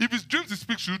 If it's dreams He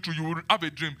speaks to you, you will have a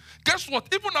dream. Guess what?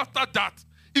 Even after that,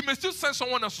 He may still send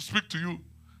someone else to speak to you.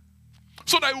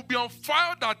 So that it will be on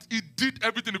fire that He did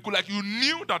everything He could. Like you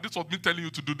knew that this was me telling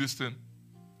you to do this thing.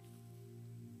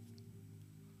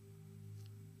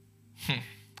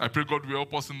 I pray God will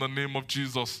help us in the name of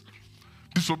Jesus.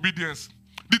 Disobedience.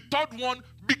 The third one,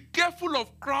 be careful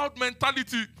of crowd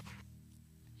mentality.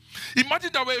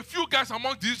 Imagine there were a few guys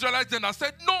among the Israelites then that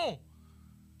said, no,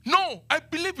 I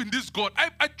believe in this God.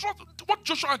 I trust what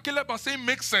Joshua and Caleb are saying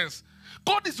makes sense.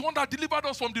 God is the one that delivered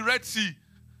us from the Red Sea.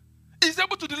 He's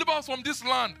able to deliver us from this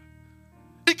land.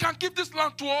 He can give this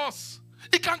land to us.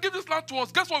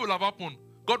 Guess what will have happened?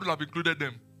 God will have included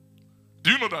them.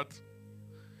 Do you know that?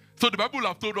 So the Bible will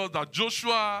have told us that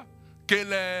Joshua,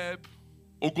 Caleb,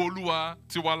 Ogolua,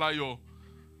 Tiwalayo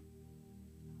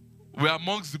were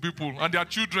amongst the people and their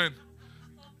children.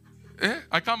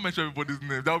 I can't mention everybody's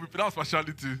name. That's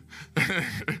partiality.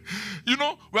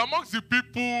 We're amongst the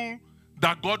people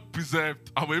that God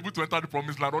preserved and were able to enter the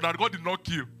promised land or that God did not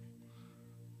kill.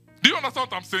 Do you understand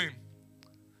what I'm saying?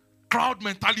 Crowd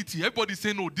mentality. Everybody's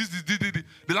saying, oh, this is this.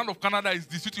 The land of Canada is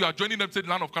this. You are joining them, say the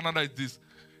land of Canada is this.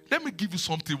 Let me give you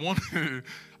something.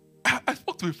 I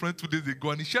spoke to a friend 2 days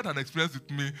ago, and he shared an experience with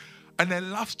me. And I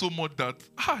laughed so much that,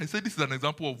 I said, this is an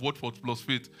example of word plus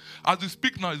faith. As we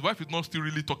speak now, his wife is not still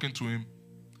really talking to him.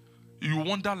 You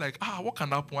wonder, like, what can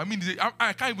happen? I mean,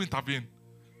 I can't even intervene.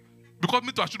 Because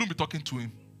me too, I shouldn't be talking to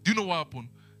him. Do you know what happened?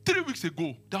 3 weeks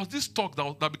ago, there was this talk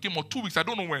that became, or 2 weeks, I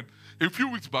don't know when, a few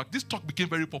weeks back, this talk became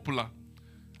very popular.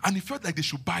 And he felt like they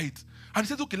should buy it. And he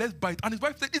said, okay, let's buy it. And his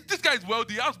wife said, this guy is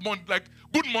wealthy, he has money, like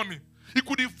good money.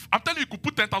 I'm telling you, he could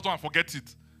put 10,000 and forget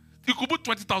it. He could put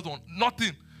 20,000,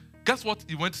 nothing. Guess what?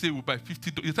 He went to say he would buy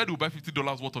 $50. He said he would buy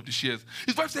 $50 worth of the shares.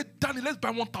 His wife said, Danny, let's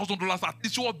buy $1,000 at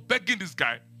least. She was begging this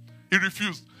guy. He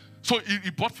refused. So he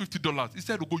bought $50. He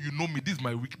said, oh, you know me, this is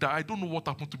my week. That I don't know what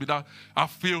happened to me, that I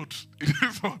failed.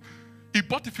 He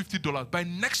bought it $50. By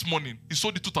next morning, he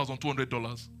sold it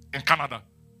 $2,200 in Canada.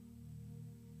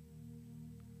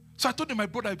 So I told him, my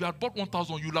brother, if you had bought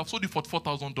 1,000, you'll have sold it for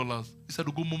 $4,000. He said,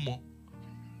 go more.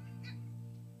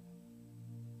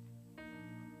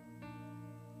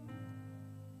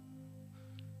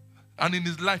 And in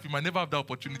his life, he might never have that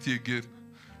opportunity again.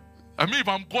 I mean, if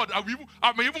I'm God, I will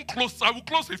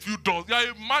close a few doors. You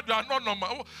are mad, you are not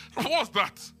normal. What's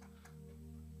that?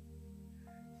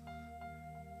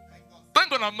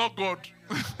 Thank God I'm not God.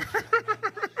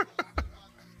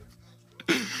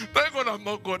 Thank God I'm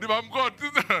not God. If I'm God,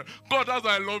 God, as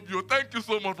I love you, thank you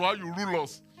so much for how you rule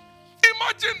us.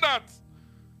 Imagine that.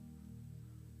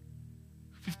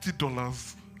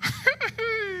 $50.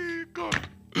 God.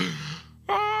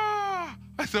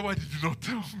 I said, why did you not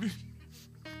tell me?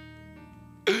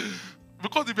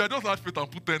 Because if you had just had faith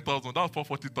and put 10,000, that's for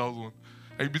 40,000. And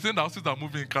you'd be saying the houses are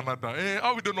moving in Canada. Hey,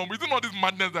 how we don't know? Is it not this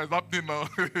madness that is happening now?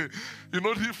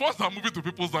 The funds are moving to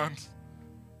people's hands.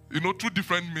 Through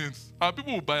different means. And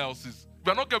people will buy houses. If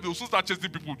you're not careful, they'll soon start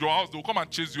chasing people. Your house, they'll come and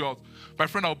chase you out. My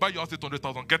friend, I'll buy your house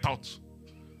 800,000. Get out.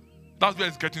 That's where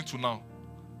it's getting to now.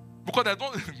 Because I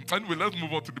don't, anyway, let's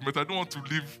move on to the message. I don't want to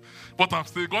leave what I'm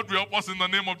saying. God will help us in the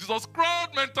name of Jesus. Crowd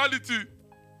mentality.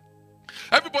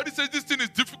 Everybody says this thing is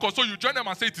difficult, so you join them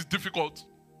and say it is difficult.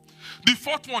 The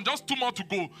fourth one, just 2 more to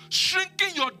go.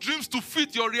 Shrinking your dreams to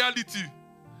fit your reality.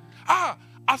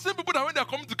 I've seen people that when they're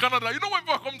coming to Canada, when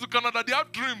people are coming to Canada, they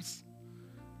have dreams.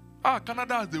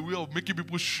 Canada has a way of making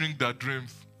people shrink their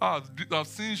dreams. I've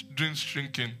seen dreams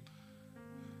shrinking.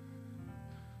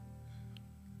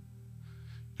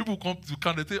 People come to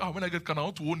Canada, they say, when I get Canada, I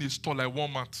want to own a store like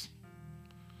Walmart.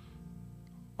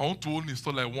 I want to own a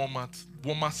store like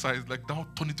Walmart size, like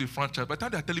that, turn it to a franchise. By the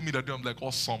time they're telling me that, I'm like,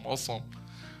 awesome.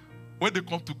 When they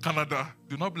come to Canada,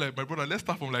 they'll not be like, my brother, let's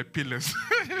start from like Payless.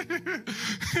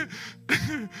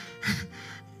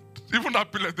 Even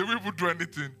that Payless, they won't even do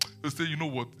anything. They'll say, you know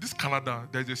what, this Canada,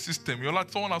 there's a system.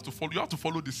 Someone has to follow. You have to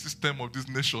follow the system of this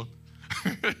nation.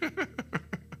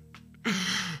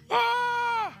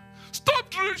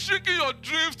 Stop shrinking your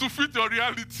dreams to fit your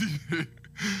reality. Then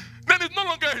it's no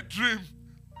longer a dream.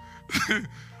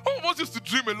 All of us used to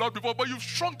dream a lot before, but you've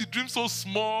shrunk the dream so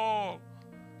small.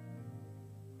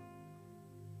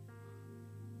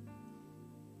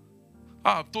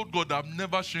 I've told God that I'm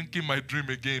never shrinking my dream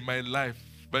again in my life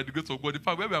by the grace of God. In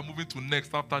fact, where we are moving to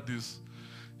next after this,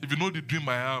 if you know the dream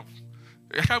I have,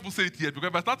 I can't even say it yet because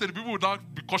if I started, people would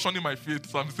not be cautioning my faith.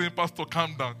 So I'm saying, Pastor,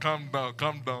 calm down.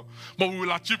 But we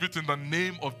will achieve it in the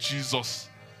name of Jesus.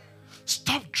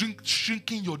 Stop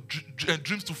shrinking your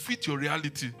dreams to fit your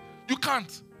reality. You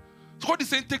can't. So God is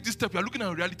saying, take this step. You're looking at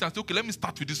your reality and say, okay, let me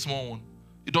start with this small one.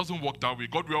 It doesn't work that way.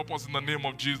 God will help us in the name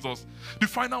of Jesus. The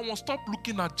final one, stop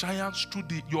looking at giants through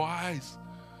your eyes.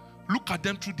 Look at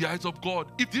them through the eyes of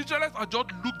God. If the Israelites had just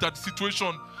looked at the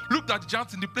situation, looked at the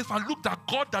giants in the place, and looked at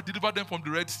God that delivered them from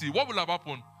the Red Sea, what will have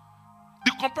happened?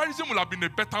 The comparison will have been a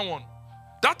better one.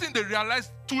 That thing they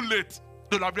realized too late,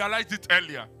 they'll have realized it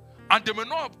earlier. And they may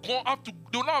not have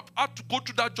to go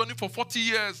through that journey for 40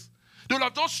 years. They will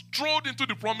have just strolled into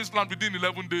the promised land within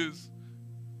 11 days.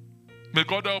 May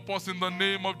God help us in the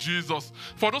name of Jesus.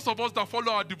 For those of us that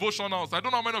follow our devotionals, I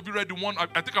don't know how many of you read the one,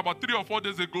 I think about 3 or 4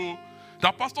 days ago,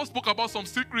 that pastor spoke about some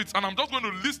secrets, and I'm just going to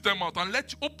list them out and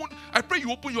let you I pray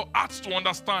you open your hearts to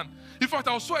understand. In fact,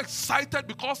 I was so excited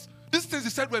because these things he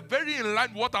said were very in line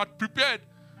with what I had prepared.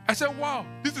 I said, wow,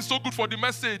 this is so good for the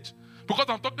message. Because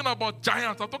I'm talking about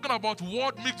giants, I'm talking about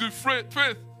word mixed with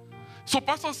faith. So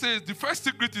pastor says, the first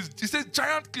secret is, he says,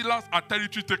 giant killers are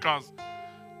territory takers.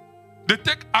 They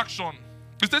take action.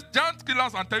 He says, giant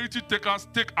killers and territory takers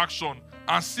take action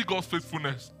and see God's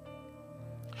faithfulness.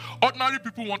 Ordinary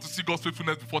people want to see God's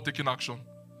faithfulness before taking action.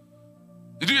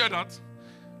 Did you hear that?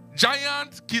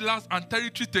 Giant killers and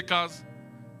territory takers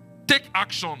take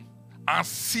action and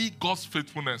see God's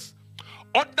faithfulness.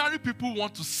 Ordinary people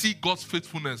want to see God's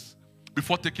faithfulness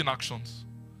before taking actions.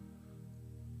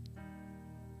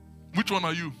 Which one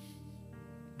are you?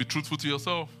 Be truthful to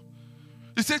yourself.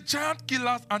 He says giant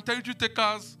killers and territory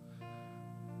takers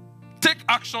take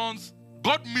actions,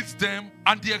 God meets them,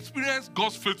 and they experience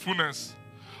God's faithfulness.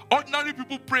 Ordinary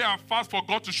people pray and fast for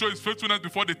God to show His faithfulness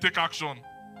before they take action.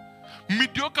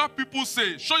 Mediocre people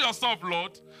say, show yourself,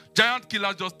 Lord. Giant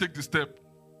killers just take the step.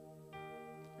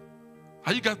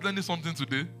 Are you guys learning something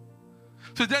today?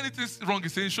 So is there anything wrong in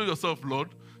saying, show yourself, Lord?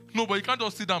 No, but you can't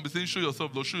just sit down and be saying, show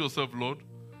yourself, Lord, show yourself, Lord.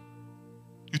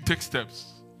 You take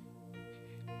steps.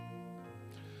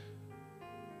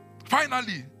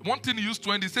 Finally, one thing he used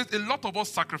to end, he says, a lot of us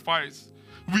sacrifice.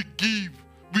 We give.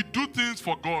 We do things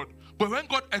for God. But when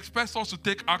God expects us to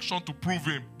take action to prove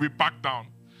Him, we back down.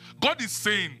 God is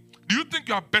saying, do you think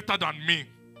you are better than me?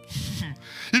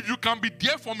 If you can be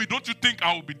there for me, don't you think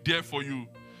I will be there for you?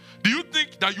 Do you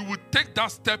think that you will take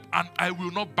that step and I will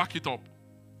not back it up?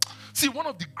 See, one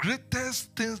of the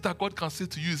greatest things that God can say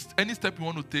to you is, any step you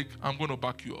want to take, I'm going to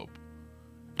back you up.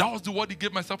 That was the word He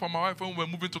gave myself and my wife when we were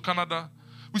moving to Canada.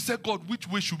 We said, God, which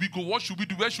way should we go? What should we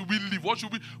do? Where should we live? What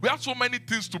should we? We had so many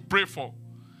things to pray for.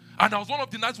 And that was one of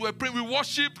the nights we were praying. We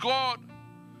worshiped God.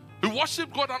 We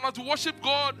worshiped God, and as we worshiped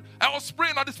God, I was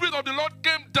praying, and the Spirit of the Lord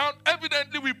came down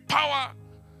evidently with power.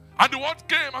 And the word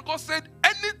came, and God said,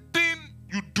 anything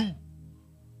you do,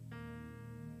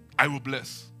 I will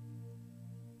bless.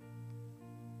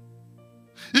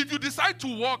 If you decide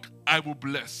to walk, I will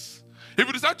bless. If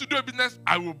you decide to do a business,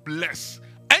 I will bless.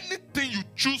 Anything you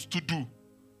choose to do.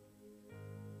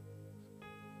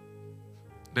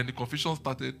 Then the confusion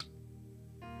started.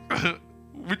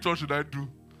 Which one should I do?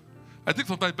 I think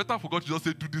sometimes it's better for God to just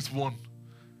say, do this one.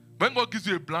 When God gives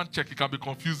you a blank check, it can be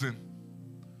confusing.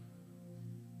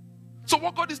 So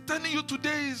what God is telling you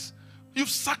today is, you've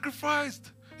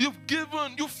sacrificed, you've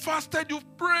given, you've fasted,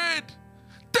 you've prayed.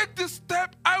 Take this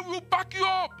step, I will back you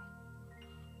up.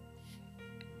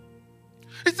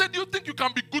 He said, do you think you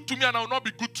can be good to me and I will not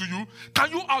be good to you? Can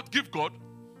you outgive God?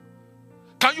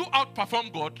 Can you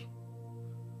outperform God?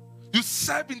 You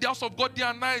serve in the house of God day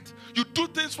and night. You do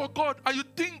things for God, and you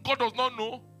think God does not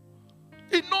know?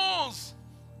 He knows.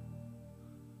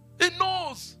 He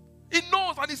knows. He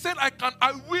knows. And He said,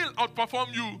 I will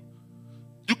outperform you.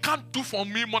 You can't do for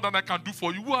me more than I can do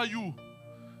for you. Who are you?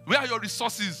 Where are your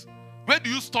resources? Where do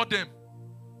you store them?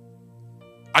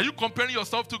 Are you comparing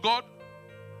yourself to God?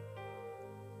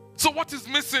 So what is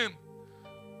missing?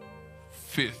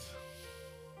 Faith.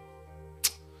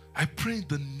 I pray in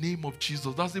the name of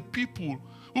Jesus that the people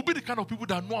will be the kind of people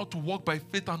that know how to walk by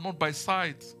faith and not by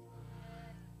sight.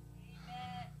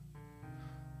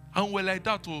 And we're like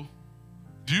that, oh.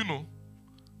 Do you know?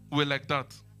 We're like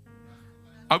that.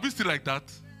 Are we still like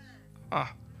that?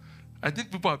 I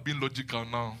think people are being logical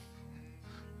now.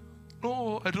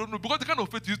 No, I don't know. Because the kind of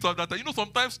faith you used to have that time. You know,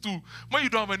 sometimes too, when you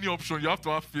don't have any option, you have to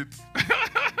have faith.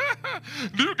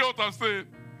 Do you get what I'm saying?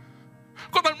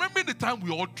 Because I'm remembering the time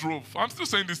we all drove. I'm still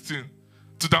saying this thing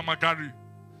to Damagari.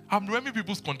 I'm remembering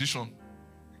people's condition.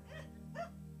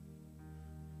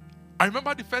 I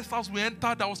remember the first house we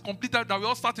entered that was completed, that we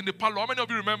all sat in the parlor. How many of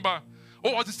you remember? Oh,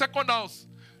 it was the second house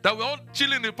that we all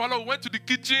chilling in the parlor. We went to the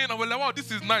kitchen and we're like, wow,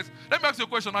 this is nice. Let me ask you a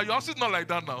question. Are your house is not like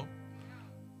that now?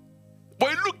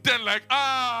 But it looked then like,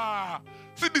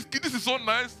 see this is so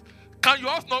nice. Can your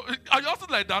house not? Are your houses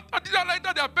like that? And they are like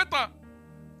that, they are better.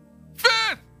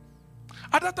 Faith.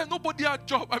 At that time, nobody had a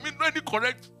job. I mean, any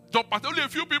correct job, but only a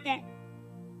few people.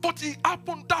 But it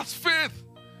happened. That's faith.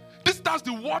 That's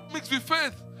the word mixed with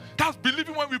faith. That's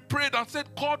believing when we prayed and said,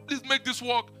 God, please make this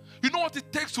work. You know what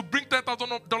it takes to bring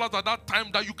 $10,000 at that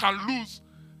time that you can lose?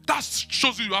 That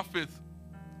shows you have faith.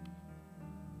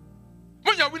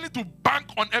 When you're willing to bank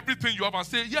on everything you have and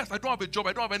say, yes, I don't have a job,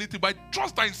 I don't have anything, but I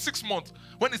trust that in 6 months,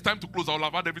 when it's time to close, I'll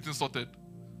have had everything sorted.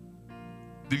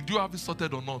 Did you have it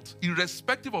sorted or not?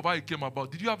 Irrespective of how it came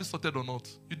about, did you have it sorted or not?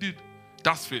 You did.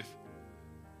 That's faith.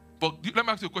 But let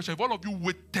me ask you a question. If all of you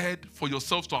waited for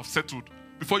yourselves to have settled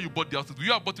before you bought the houses, will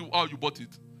you have bought it how you bought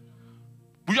it?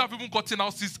 Will you have even gotten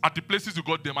houses at the places you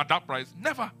got them at that price?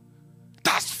 Never.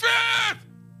 That's faith.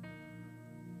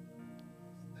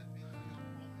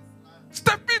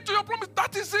 Step into your promise.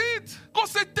 That is it. God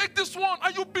said, take this one,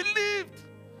 and you believed.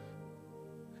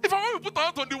 If I want to put a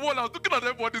hand on the wall, I was looking at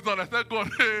everybody's and I said,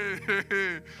 God,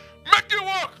 hey, make it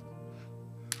work.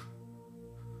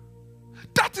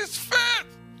 That is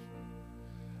faith.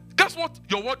 Guess what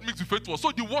your word mixed with faith was?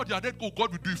 So the word you had, oh,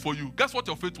 God will do it for you. Guess what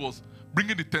your faith was?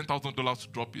 Bringing the $10,000 to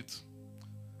drop it.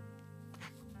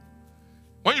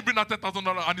 When you bring that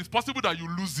 $10,000 and it's possible that you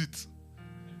lose it,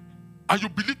 and you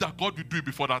believe that God will do it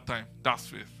before that time, that's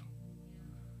faith.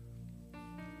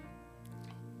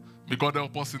 May God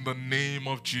help us in the name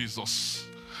of Jesus.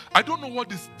 I don't know what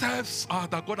the steps are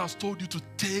that God has told you to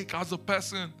take as a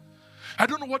person. I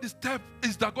don't know what the step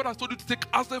is that God has told you to take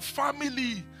as a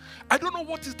family. I don't know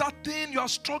what is that thing you are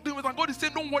struggling with, and God is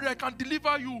saying, don't worry, I can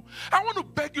deliver you. I want to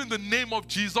beg you in the name of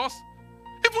Jesus.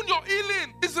 Even your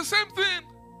healing is the same thing.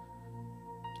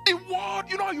 The word,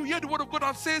 you know how you hear the word of God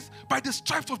that says, by the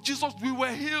stripes of Jesus we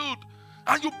were healed.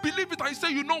 And you believe it and you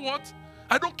say, you know what?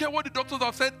 I don't care what the doctors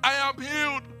have said, I am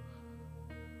healed.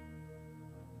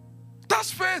 That's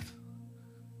faith.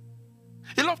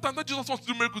 A lot of times when Jesus wants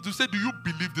to do miracles, you say, do you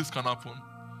believe this can happen?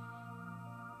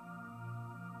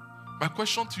 My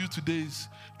question to you today is,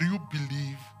 do you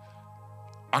believe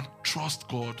and trust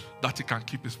God that He can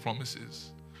keep His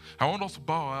promises? I want us to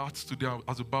bow our hearts today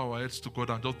as we bow our heads to God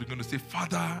and just begin to say,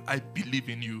 Father, I believe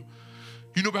in you.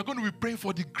 You know, we're going to be praying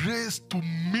for the grace to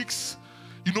mix,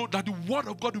 that the word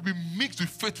of God will be mixed with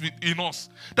faith in us.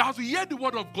 That as we hear the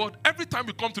word of God, every time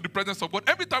we come to the presence of God,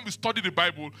 every time we study the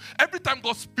Bible, every time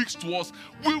God speaks to us,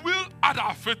 we will add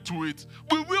our faith to it.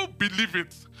 We will believe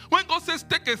it. When God says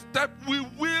take a step, we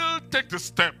will take the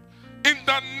step. In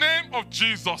the name of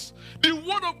Jesus, the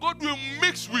word of God will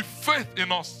mix with faith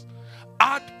in us.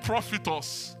 Add profit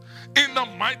us. In the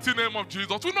mighty name of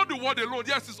Jesus. We know the word alone,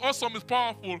 yes, it's awesome, it's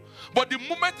powerful. But the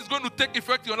moment it's going to take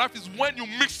effect in your life is when you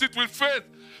mix it with faith.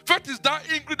 Faith is that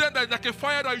ingredient that is like a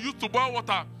fire that you use to boil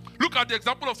water. Look at the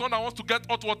example of someone that wants to get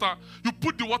hot water. You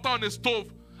put the water on a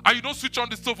stove and you don't switch on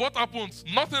the stove. What happens?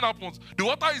 Nothing happens. The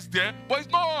water is there, but it's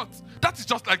not hot. That is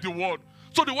just like the word.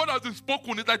 So the word has been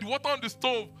spoken. It's like the water on the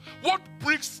stove. What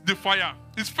brings the fire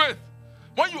is faith.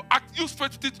 When you use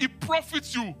faith with it, it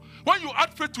profits you. When you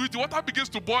add faith to it, the water begins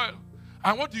to boil.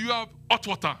 And what do you have? Hot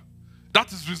water.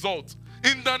 That is result.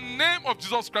 In the name of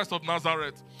Jesus Christ of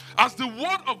Nazareth, as the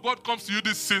word of God comes to you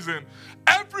this season,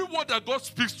 every word that God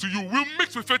speaks to you will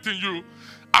mix with faith in you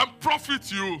and profit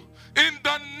you. In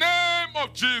the name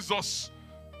of Jesus,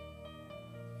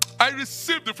 I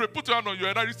receive the faith. Put your hand on your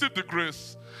head. I receive the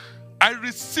grace. I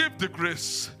receive the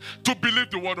grace to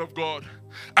believe the word of God.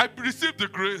 I receive the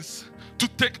grace to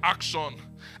take action.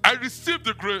 I receive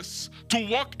the grace to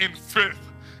walk in faith.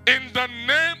 In the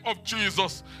name of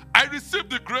Jesus, I receive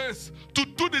the grace to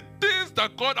do the things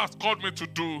that God has called me to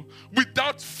do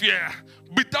without fear,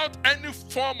 without any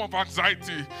form of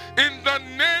anxiety. In the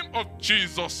name of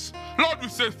Jesus, Lord, we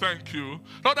say thank you.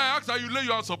 Lord, I ask that you lay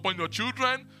your hands upon your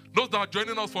children, those that are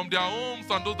joining us from their homes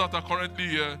and those that are currently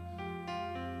here,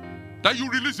 that you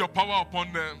release your power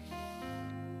upon them.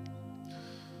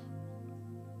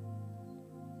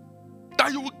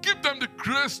 That you will give them the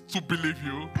grace to believe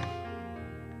you.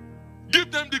 Give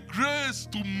them the grace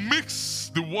to mix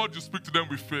the word you speak to them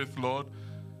with faith, Lord.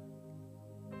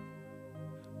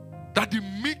 That the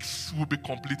mix will be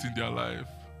complete in their life.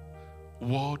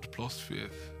 Word plus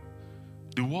faith.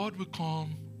 The word will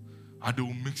come and they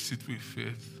will mix it with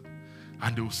faith.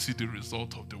 And they will see the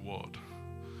result of the word.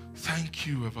 Thank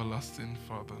you, everlasting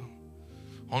Father.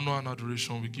 Honor and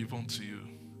adoration we give unto you.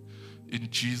 In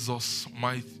Jesus'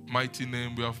 mighty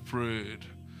name we have prayed.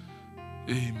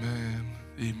 Amen.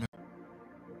 Amen.